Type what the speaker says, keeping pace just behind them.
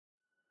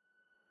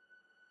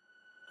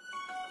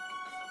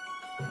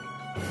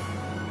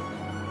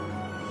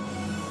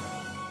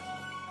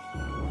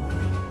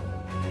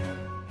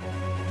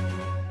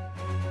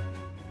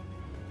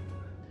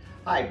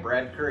Hi,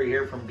 Brad Curry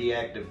here from Be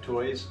Active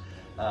Toys.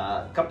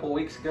 A couple of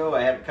weeks ago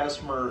I had a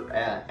customer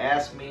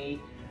ask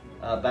me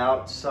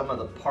about some of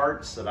the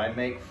parts that I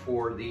make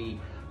for the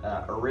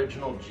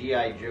original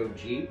G.I. Joe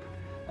Jeep.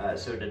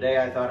 So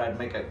today I thought I'd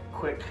make a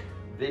quick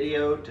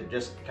video to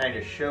just kind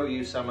of show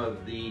you some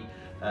of the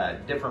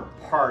different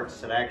parts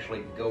that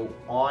actually go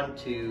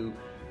onto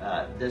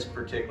this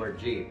particular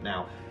Jeep.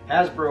 Now,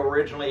 Hasbro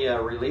originally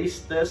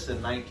released this in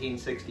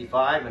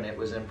 1965, and it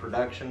was in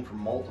production for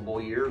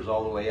multiple years,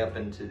 all the way up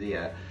into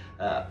the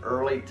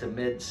early to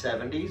mid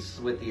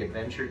 70s with the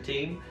Adventure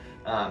Team.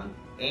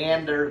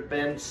 And there have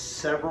been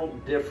several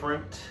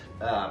different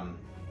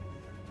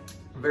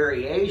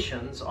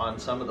variations on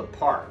some of the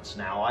parts.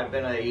 Now, I've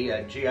been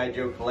a G.I.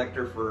 Joe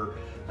collector for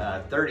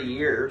 30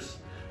 years.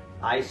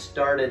 I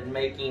started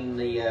making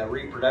the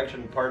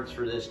reproduction parts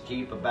for this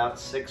Jeep about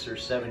 6 or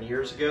 7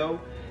 years ago.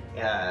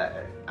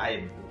 I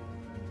had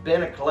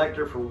been a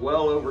collector for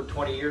well over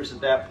 20 years at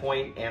that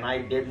point, and I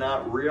did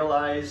not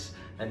realize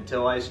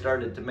until I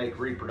started to make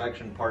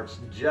reproduction parts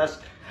just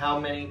how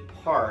many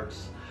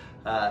parts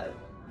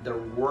there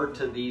were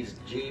to these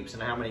Jeeps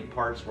and how many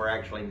parts were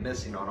actually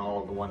missing on all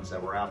of the ones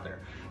that were out there.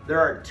 There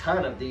are a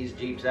ton of these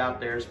Jeeps out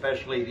there,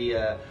 especially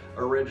the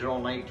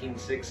original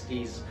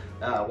 1960s,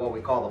 what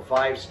we call the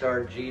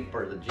 5-star Jeep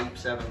or the Jeep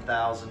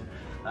 7000.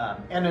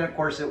 And then of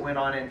course it went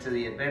on into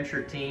the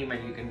Adventure Team,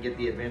 and you can get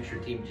the Adventure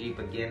Team Jeep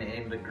again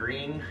in the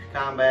green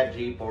combat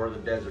Jeep or the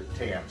desert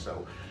tan.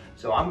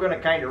 So I'm going to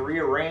kind of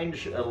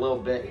rearrange a little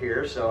bit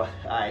here. So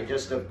I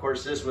just, of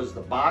course, this was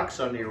the box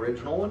on the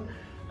original one.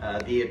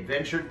 The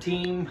Adventure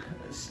Team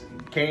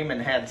came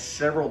and had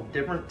several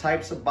different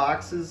types of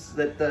boxes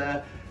that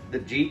the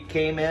Jeep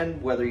came in,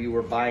 whether you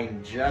were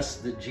buying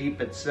just the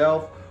Jeep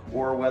itself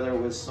or whether it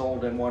was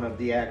sold in one of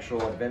the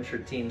actual Adventure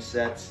Team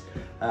sets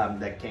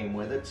that came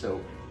with it.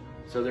 So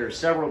there are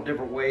several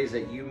different ways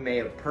that you may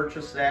have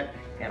purchased that,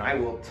 and I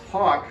will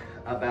talk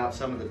about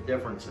some of the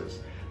differences.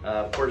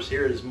 Of course,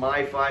 here is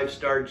my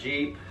 5-star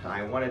Jeep.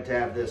 I wanted to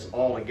have this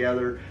all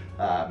together,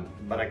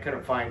 but I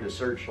couldn't find the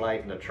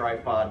searchlight and the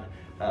tripod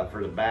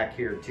for the back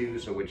here too,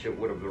 so which it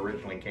would have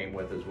originally came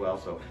with as well.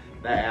 So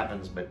that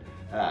happens, but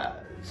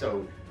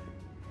so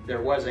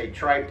there was a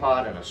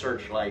tripod and a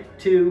searchlight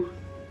too.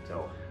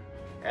 So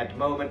at the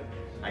moment,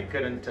 I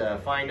couldn't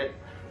find it,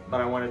 but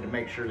I wanted to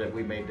make sure that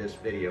we made this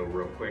video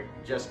real quick,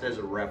 just as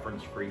a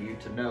reference for you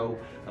to know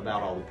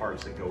about all the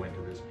parts that go into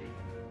this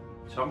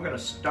Jeep. So I'm going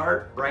to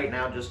start right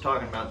now just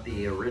talking about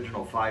the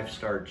original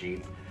 5-star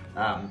Jeep.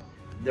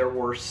 There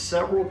were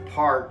several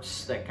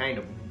parts that kind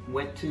of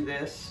went to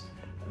this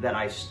that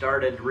I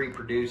started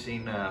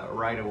reproducing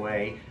right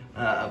away.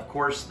 Of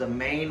course, the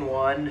main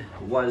one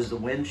was the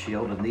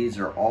windshield, and these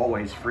are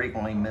always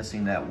frequently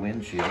missing that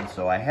windshield.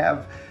 So I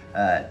have,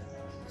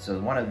 so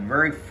one of the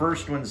very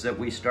first ones that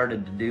we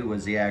started to do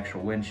was the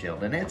actual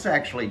windshield, and it's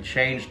actually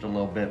changed a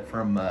little bit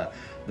from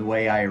the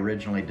way I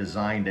originally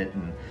designed it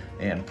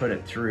and put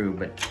it through.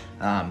 But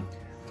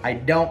I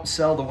don't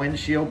sell the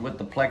windshield with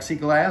the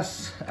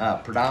plexiglass,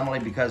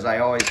 predominantly because I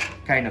always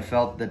kind of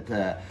felt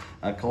that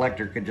a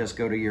collector could just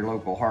go to your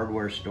local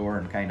hardware store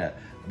and kind of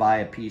buy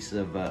a piece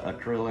of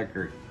acrylic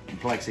or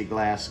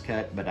plexiglass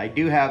cut. But I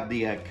do have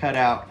the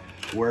cutout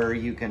where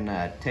you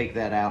can take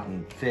that out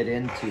and fit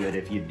into it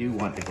if you do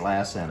want the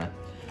glass in it.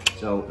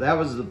 So that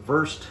was the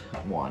first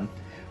one.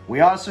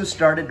 We also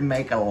started to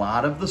make a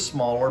lot of the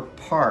smaller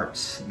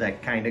parts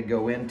that kind of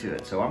go into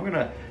it. So I'm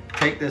gonna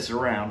take this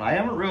around. I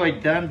haven't really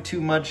done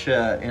too much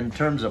in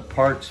terms of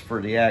parts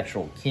for the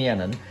actual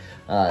cannon.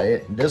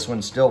 This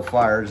one still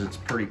fires, it's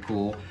pretty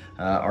cool.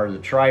 Or the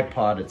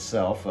tripod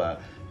itself.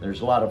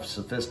 There's a lot of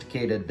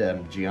sophisticated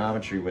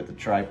geometry with the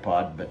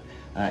tripod, but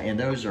and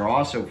those are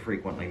also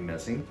frequently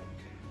missing.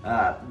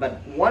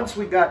 But once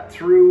we got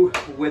through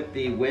with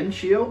the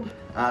windshield,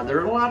 there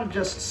are a lot of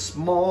just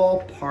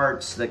small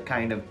parts that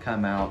kind of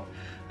come out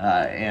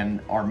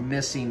and are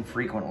missing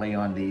frequently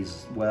on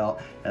these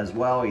as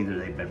well. Either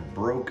they've been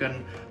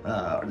broken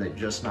or they're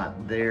just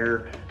not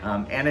there.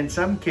 And in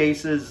some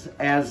cases,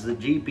 as the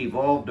Jeep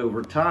evolved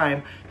over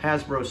time,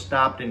 Hasbro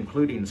stopped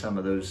including some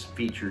of those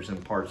features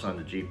and parts on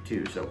the Jeep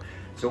too.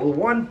 So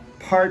one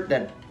part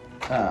that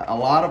a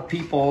lot of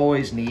people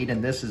always need,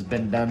 and this has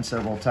been done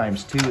several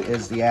times too,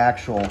 is the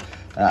actual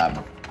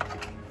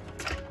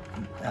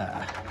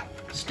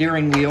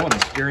steering wheel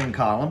and steering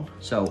column.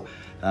 So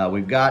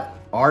we've got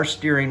our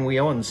steering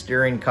wheel and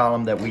steering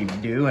column that we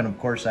do, and of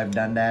course I've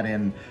done that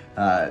in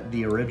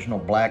the original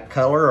black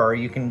color, or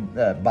you can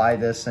buy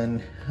this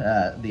in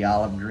the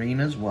olive green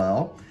as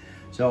well.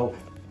 So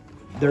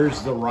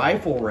there's the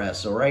rifle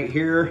rest. So right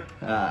here,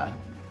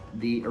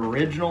 the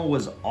original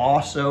was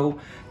also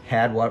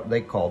had what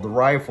they called the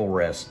rifle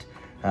rest,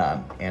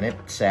 and it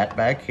sat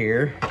back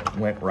here,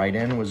 went right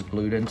in, was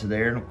glued into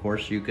there, and of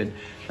course you could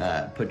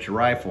put your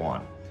rifle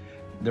on.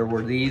 There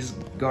were these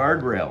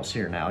guardrails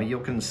here. Now you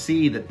can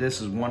see that this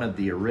is one of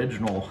the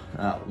original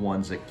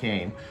ones that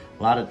came.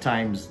 A lot of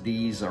times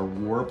these are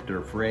warped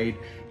or frayed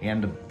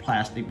and the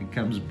plastic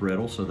becomes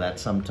brittle, so that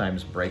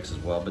sometimes breaks as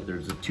well. But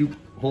there's a 2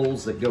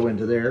 holes that go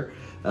into there.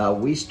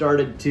 We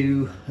started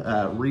to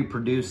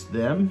reproduce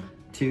them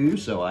too,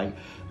 so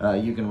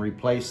you can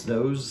replace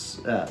those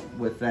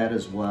with that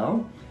as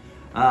well.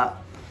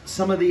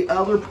 Some of the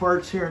other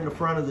parts here in the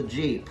front of the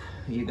Jeep,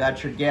 you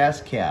got your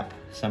gas cap.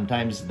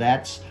 Sometimes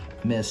that's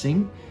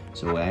missing,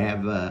 so I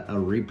have a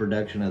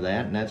reproduction of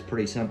that, and that's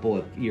pretty simple.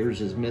 If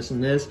yours is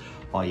missing this,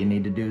 all you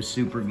need to do is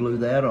super glue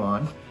that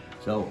on.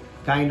 So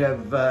kind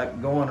of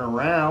going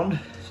around,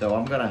 so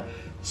I'm gonna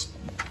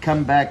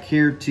come back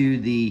here to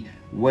the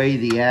way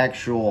the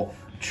actual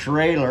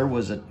trailer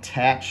was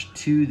attached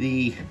to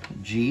the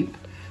Jeep.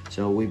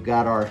 So we've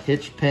got our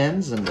hitch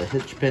pins and the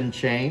hitch pin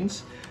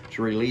chains, which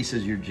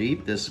releases your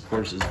Jeep. This, of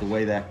course, is the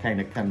way that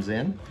kind of comes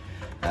in.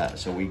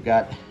 So we've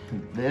got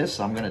this.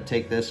 I'm gonna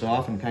take this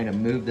off and kind of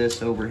move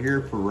this over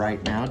here for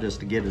right now, just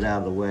to get it out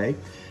of the way.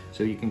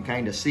 So you can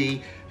kind of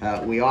see,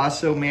 we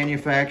also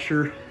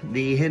manufacture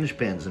the hinge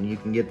pins, and you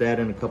can get that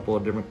in a couple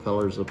of different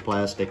colors of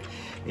plastic,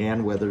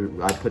 and whether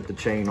I put the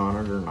chain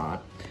on it or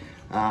not.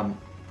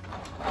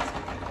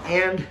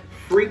 And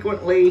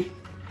frequently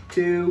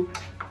too,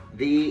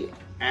 the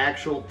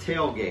actual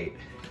tailgate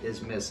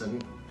is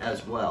missing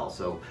as well.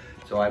 So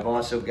I've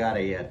also got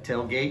a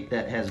tailgate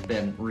that has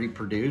been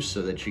reproduced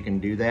so that you can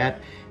do that.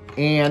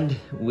 And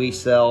we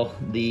sell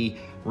the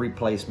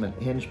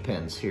replacement hinge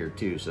pins here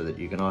too, so that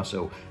you can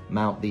also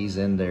mount these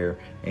in there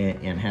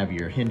and have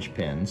your hinge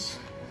pins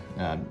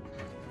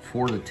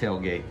for the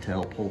tailgate to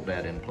help hold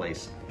that in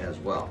place as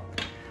well.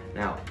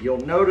 Now,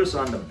 you'll notice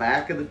on the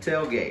back of the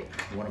tailgate,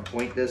 I want to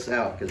point this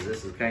out because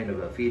this is kind of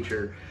a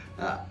feature.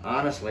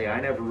 Honestly, I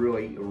never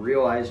really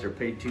realized or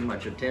paid too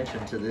much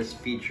attention to this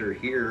feature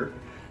here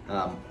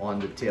on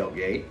the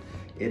tailgate.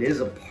 It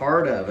is a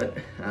part of it,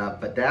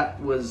 but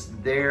that was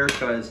there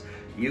because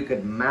you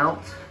could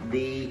mount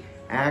the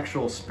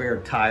actual spare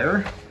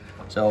tire.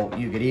 So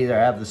you could either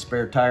have the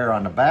spare tire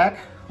on the back,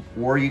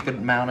 or you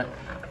could mount it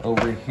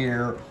over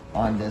here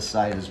on this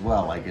side as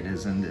well, like it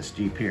is in this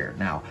Jeep here.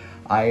 Now,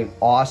 I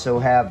also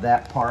have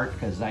that part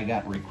because I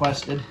got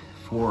requested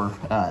for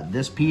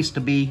this piece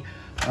to be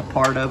a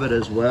part of it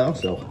as well.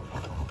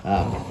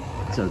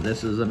 So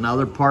this is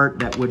another part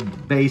that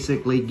would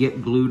basically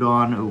get glued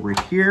on over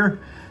here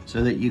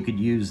so that you could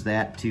use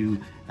that to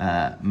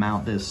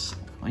mount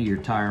your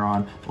tire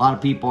on. A lot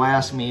of people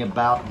ask me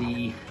about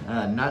the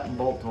nut and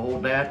bolt to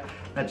hold that.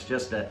 That's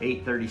just a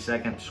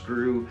 8/32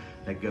 screw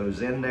that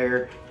goes in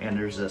there, and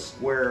there's a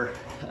square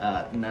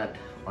nut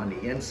on the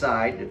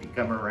inside. If you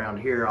come around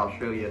here, I'll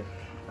show you.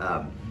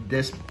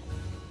 This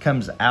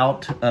comes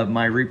out of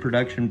my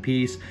reproduction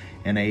piece,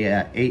 and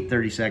a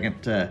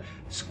 8/32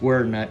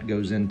 square nut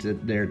goes into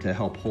there to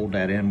help hold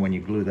that in. When you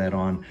glue that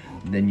on,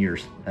 then your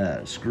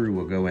screw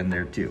will go in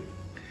there too.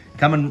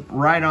 Coming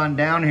right on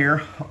down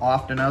here,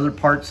 often other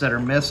parts that are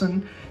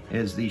missing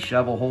is the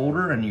shovel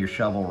holder and your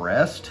shovel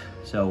rest.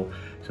 So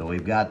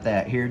we've got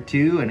that here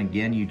too, and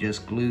again, you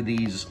just glue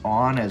these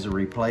on as a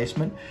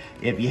replacement.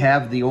 If you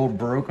have the old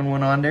broken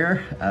one on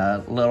there,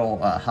 a little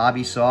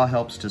hobby saw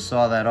helps to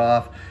saw that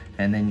off.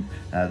 And then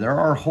there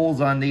are holes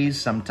on these.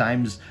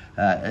 Sometimes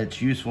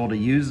it's useful to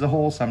use the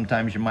hole.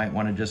 Sometimes you might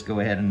want to just go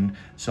ahead and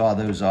saw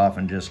those off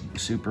and just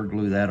super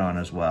glue that on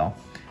as well.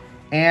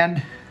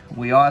 And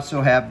we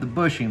also have the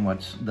bushing,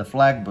 what's the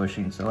flag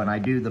bushing. And I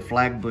do the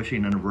flag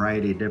bushing in a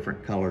variety of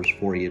different colors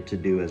for you to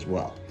do as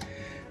well.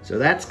 So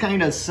that's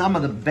kind of some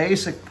of the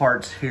basic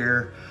parts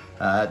here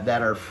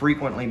that are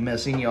frequently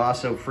missing. You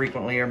also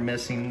frequently are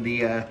missing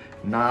the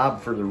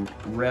knob for the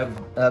rev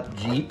up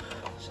Jeep.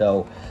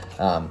 So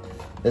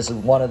this is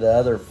one of the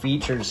other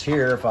features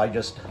here. If I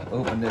just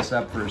open this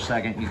up for a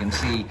second, you can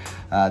see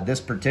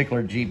this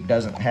particular Jeep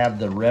doesn't have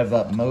the rev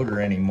up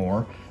motor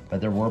anymore, but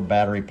there were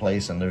battery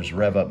plates and there's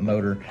rev up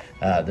motor.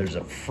 There's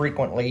a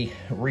frequently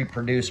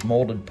reproduced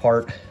molded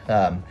part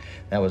that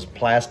was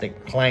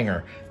plastic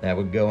clanger that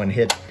would go and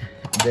hit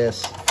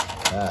this,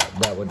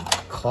 that would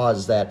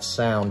cause that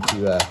sound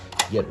to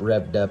get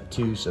revved up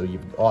too. So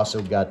you've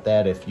also got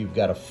that if you've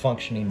got a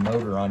functioning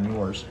motor on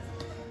yours.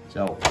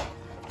 So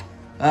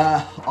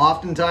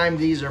oftentimes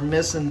these are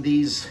missing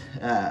these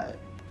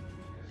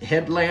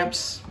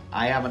headlamps.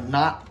 I have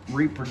not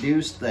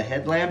reproduced the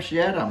headlamps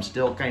yet. I'm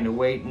still kind of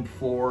waiting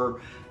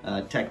for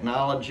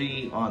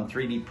technology on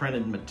 3D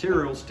printed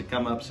materials to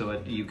come up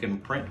so you can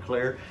print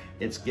clear.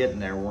 It's getting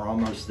there. We're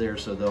almost there.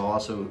 So they'll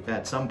also,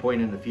 at some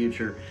point in the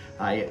future,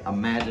 I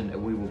imagine that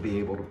we will be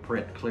able to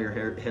print clear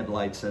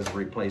headlights as a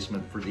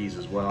replacement for these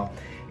as well.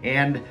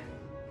 And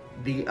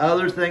the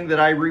other thing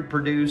that I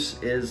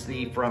reproduce is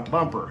the front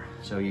bumper.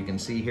 So you can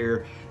see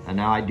here, and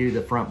now I do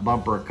the front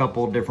bumper a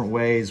couple of different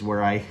ways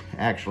where I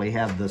actually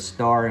have the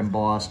star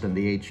embossed and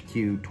the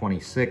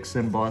HQ26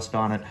 embossed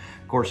on it.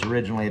 Of course,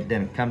 originally it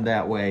didn't come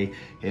that way.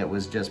 It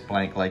was just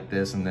blank like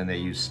this, and then they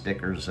use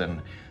stickers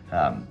and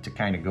to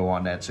kind of go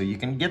on that. So you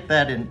can get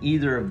that in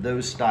either of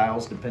those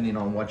styles depending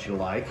on what you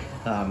like.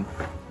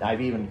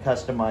 I've even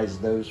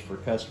customized those for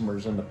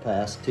customers in the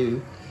past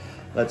too.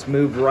 Let's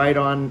move right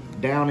on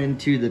down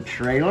into the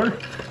trailer.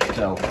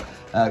 So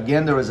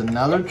again, there was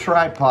another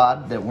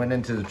tripod that went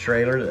into the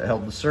trailer that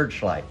held the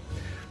searchlight.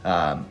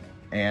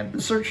 And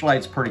the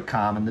searchlight's pretty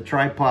common. The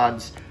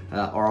tripods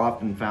are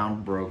often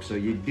found broke, so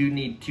you do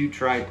need 2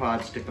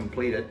 tripods to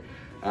complete it.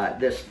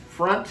 This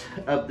front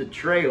of the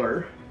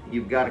trailer,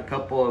 you've got a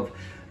couple of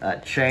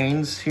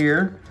chains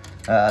here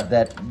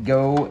that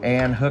go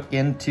and hook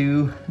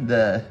into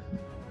the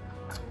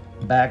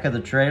back of the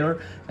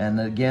trailer. And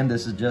again,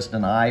 this is just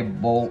an eye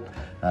bolt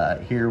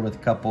here with a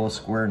couple of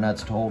square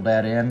nuts to hold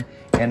that in.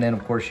 And then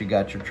of course you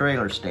got your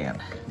trailer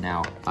stand.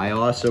 Now I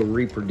also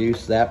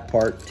reproduced that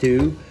part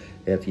too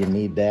if you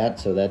need that,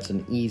 so that's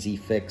an easy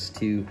fix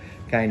to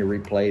kind of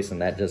replace,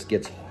 and that just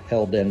gets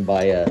held in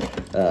by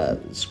a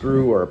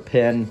screw or a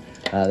pin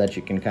that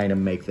you can kind of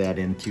make that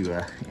into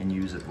and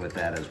use it with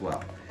that as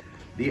well.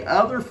 The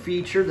other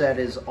feature that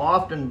is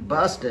often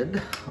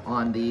busted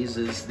on these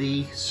is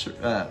the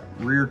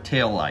rear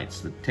tail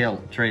lights, the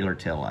trailer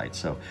tail lights.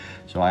 So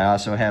I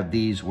also have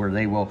these where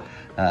they will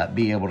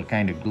be able to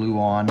kind of glue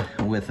on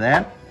with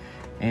that.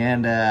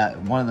 And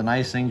one of the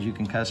nice things, you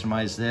can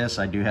customize this.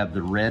 I do have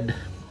the red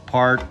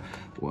part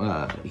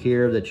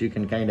here that you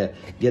can kind of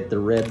get the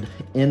red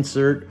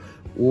insert,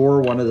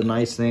 or one of the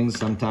nice things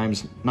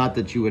sometimes, not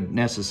that you would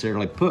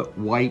necessarily put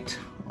white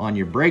on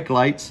your brake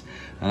lights,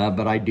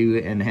 but I do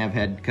and have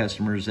had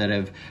customers that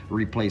have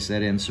replaced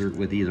that insert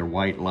with either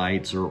white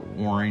lights or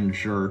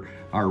orange or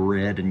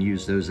red, and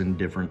use those in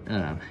different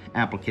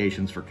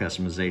applications for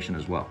customization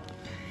as well.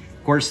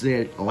 Of course,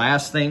 the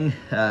last thing,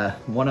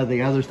 one of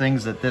the other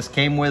things that this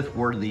came with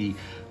were the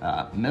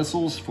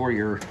missiles for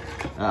your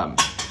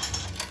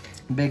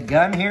big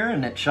gun here,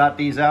 and it shot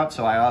these out,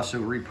 so I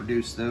also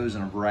reproduced those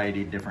in a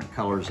variety of different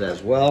colors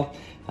as well.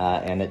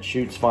 And it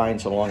shoots fine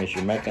so long as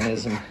your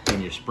mechanism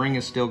and your spring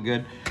is still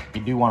good.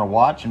 You do want to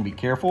watch and be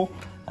careful.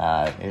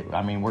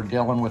 I mean, we're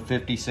dealing with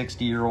 50,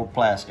 60-year-old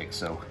plastic,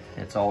 so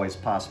it's always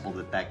possible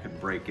that that could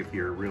break if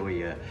you're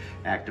really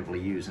actively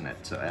using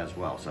it as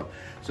well. So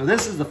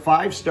this is the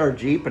 5-star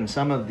Jeep, and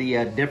some of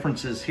the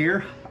differences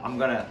here. I'm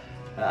gonna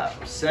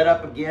set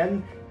up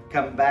again,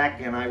 come back,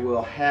 and I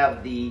will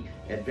have the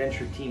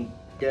Adventure Team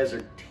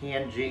Desert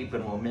Tan Jeep,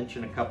 and we'll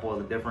mention a couple of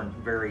the different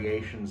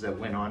variations that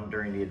went on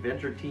during the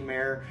Adventure Team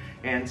era,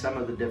 and some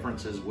of the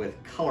differences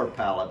with color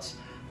palettes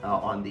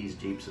on these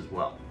Jeeps as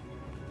well.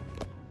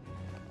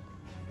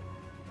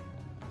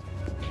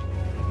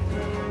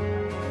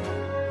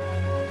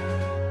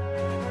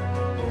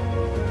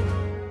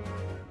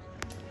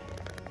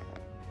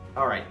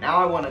 All right, now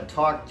I want to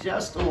talk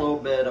just a little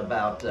bit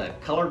about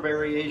color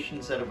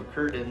variations that have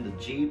occurred in the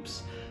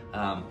Jeeps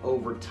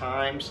over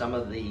time. Some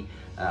of the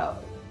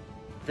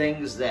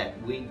things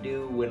that we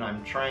do when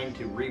I'm trying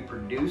to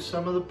reproduce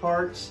some of the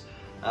parts,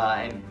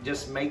 and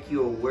just make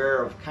you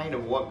aware of kind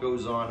of what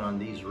goes on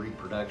these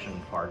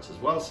reproduction parts, as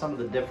well as some of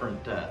the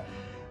different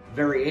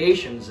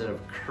variations that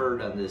have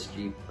occurred on this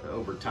Jeep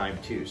over time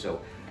too.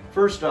 So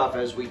first off,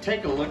 as we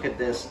take a look at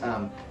this,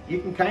 you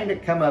can kind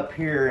of come up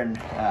here, and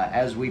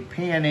as we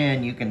pan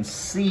in, you can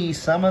see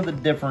some of the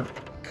different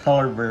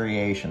color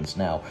variations.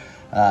 Now,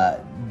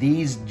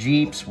 these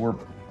Jeeps were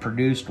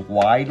produced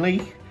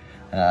widely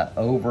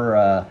over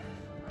a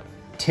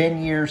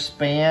 10-year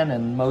span,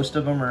 and most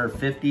of them are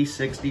 50,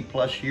 60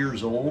 plus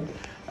years old.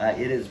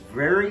 It is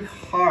very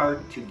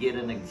hard to get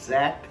an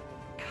exact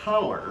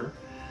color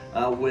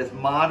with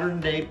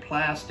modern day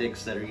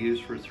plastics that are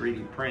used for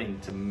 3D printing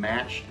to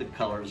match the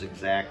colors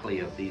exactly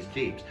of these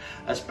Jeeps,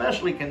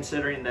 especially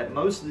considering that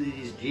most of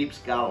these Jeeps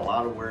got a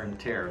lot of wear and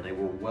tear. They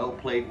were well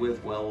played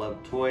with, well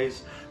loved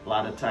toys. A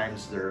lot of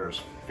times there's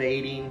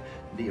fading.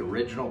 The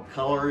original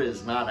color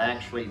is not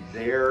actually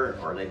there,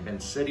 or they've been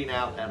sitting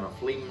out on a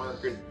flea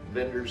market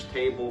vendor's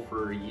table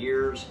for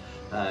years,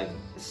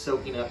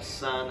 soaking up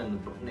sun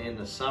in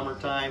the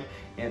summertime,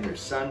 and there's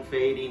sun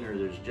fading, or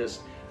there's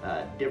just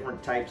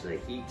different types of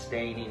heat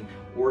staining,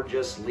 or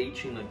just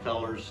leaching the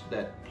colors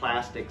that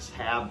plastics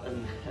have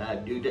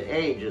due to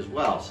age as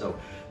well. So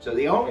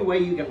the only way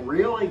you can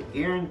really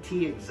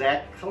guarantee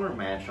exact color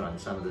match on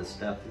some of this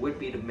stuff would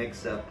be to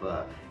mix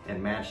up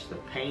and match the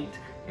paint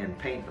and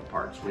paint the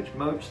parts, which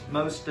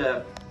most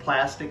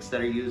plastics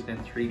that are used in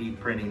 3D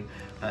printing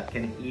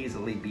can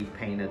easily be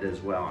painted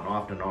as well, and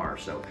often are.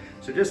 So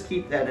just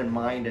keep that in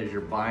mind as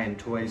you're buying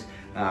toys.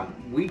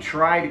 We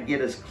try to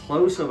get as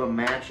close of a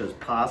match as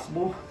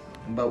possible,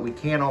 but we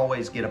can't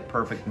always get a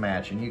perfect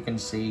match. And you can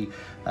see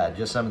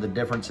just some of the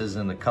differences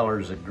in the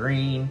colors of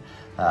green,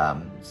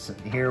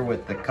 here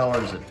with the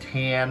colors of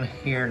tan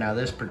here. Now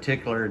this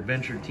particular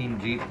Adventure Team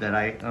Jeep that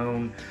I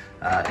own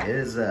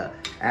is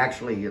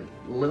actually a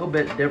little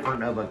bit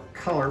different of a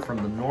color from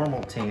the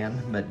normal tan,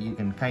 but you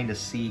can kind of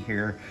see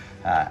here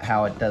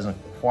how it doesn't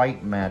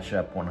quite match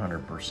up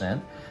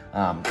 100%.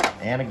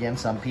 And again,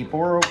 some people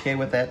are okay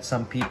with that.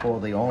 Some people,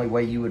 the only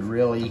way you would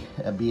really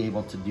be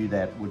able to do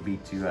that would be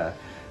to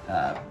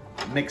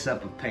mix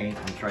up a paint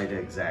and try to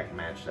exact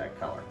match that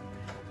color.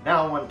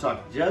 Now I want to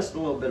talk just a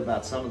little bit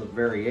about some of the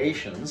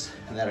variations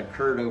that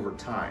occurred over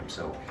time.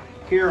 So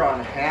here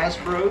on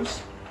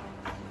Hasbro's,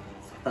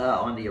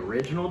 on the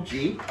original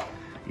Jeep,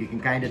 you can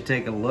kind of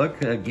take a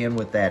look again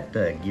with that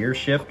gear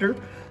shifter.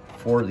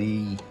 for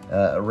the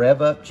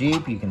Rev Up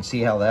Jeep. You can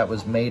see how that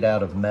was made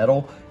out of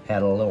metal.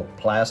 Had a little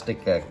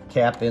plastic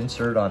cap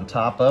insert on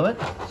top of it.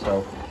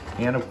 So,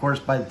 and of course,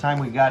 by the time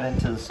we got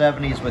into the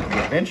 70s with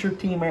the Adventure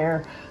Team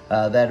Air,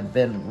 that had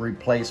been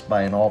replaced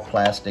by an all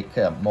plastic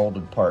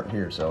molded part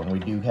here. So, and we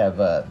do have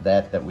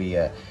that we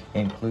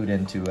include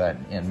into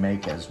and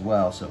make as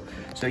well.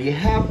 So you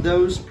have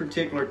those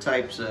particular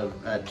types of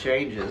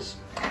changes.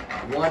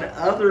 One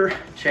other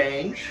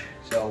change,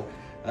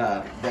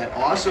 that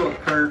also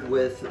occurred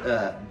with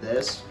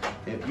this,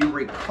 if you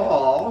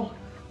recall,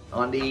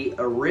 on the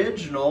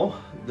original,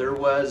 there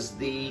was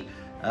the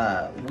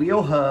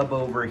wheel hub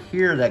over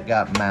here that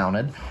got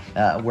mounted,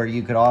 where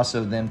you could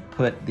also then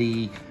put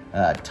the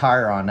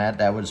tire on that.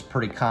 That was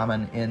pretty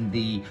common in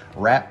the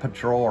Rat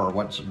Patrol, or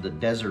what's the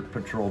Desert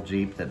Patrol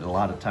Jeep, that a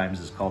lot of times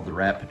is called the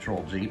Rat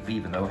Patrol Jeep,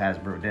 even though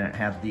Hasbro didn't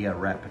have the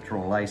Rat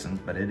Patrol license,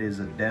 but it is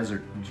a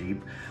Desert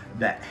Jeep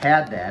that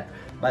had that.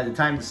 By the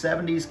time the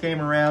 70s came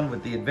around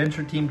with the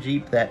Adventure Team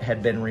Jeep, that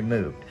had been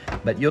removed.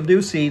 But you'll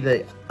do see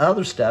the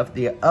other stuff.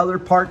 The other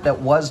part that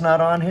was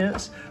not on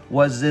his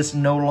was this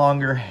no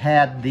longer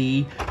had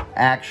the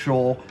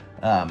actual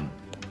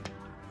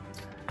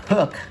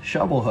hook,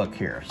 shovel hook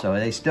here. So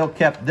they still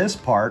kept this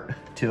part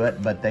to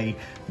it, but they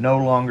no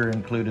longer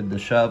included the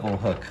shovel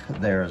hook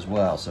there as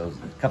well. So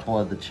a couple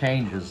of the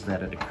changes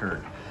that had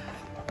occurred.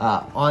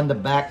 On the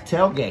back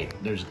tailgate,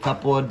 there's a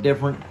couple of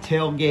different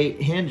tailgate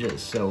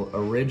hinges. So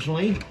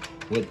originally,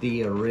 with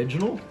the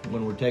original,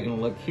 when we're taking a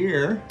look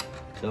here,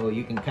 so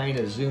you can kind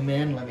of zoom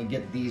in. Let me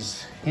get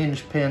these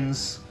hinge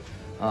pins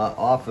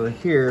off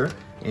of here,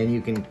 and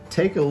you can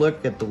take a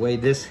look at the way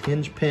this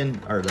hinge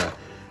pin, or the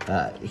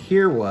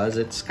here was.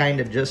 It's kind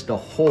of just a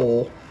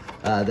hole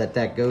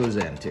that goes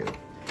into.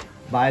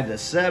 By the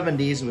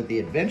 70s, with the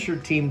Adventure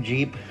Team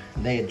Jeep,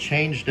 they had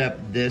changed up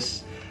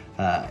this.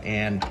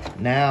 And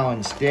now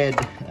instead,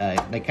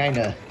 they kind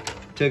of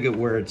took it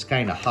where it's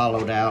kind of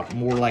hollowed out,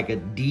 more like a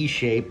D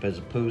shape as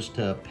opposed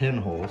to a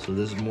pinhole. So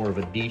this is more of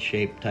a D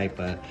shape type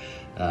of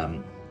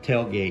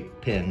tailgate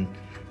pin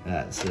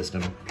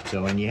system.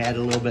 So, and you had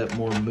a little bit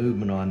more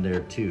movement on there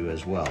too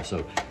as well.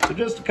 So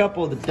just a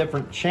couple of the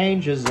different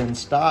changes in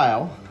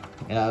style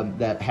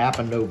that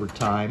happened over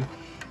time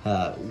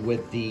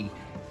with the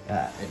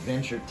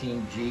Adventure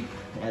Team Jeep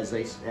as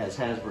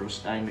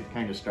Hasbro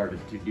kind of started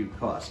to do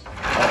cost.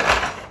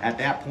 At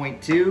that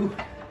point too,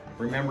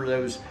 remember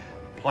those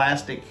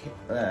plastic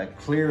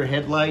clear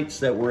headlights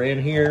that were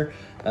in here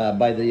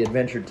by the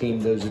Adventure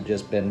Team? Those have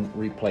just been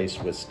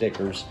replaced with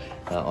stickers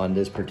on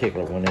this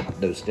particular one.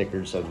 Those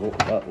stickers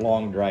have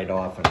long dried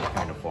off and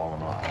kind of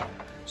fallen off.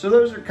 So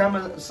those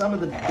are some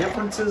of the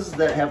differences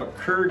that have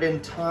occurred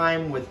in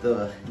time with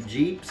the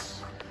Jeeps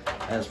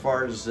as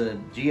far as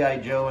G.I.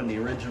 Joe and the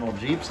original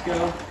Jeeps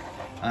go.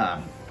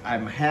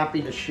 I'm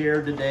happy to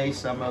share today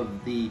some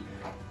of the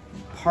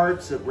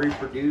parts that we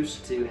produce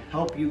to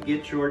help you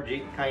get your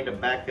Jeep kind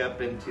of back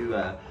up into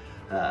a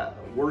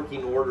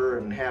working order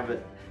and have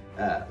it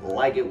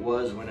like it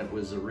was when it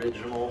was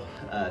original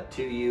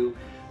to you.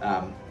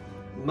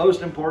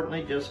 Most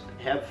importantly, just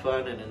have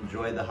fun and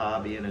enjoy the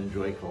hobby and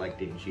enjoy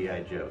collecting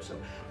G.I. Joe. So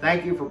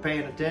thank you for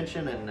paying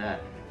attention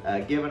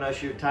and giving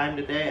us your time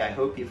today. I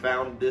hope you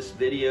found this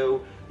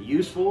video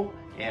useful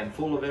and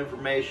full of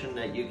information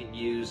that you can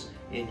use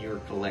in your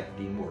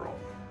collecting world.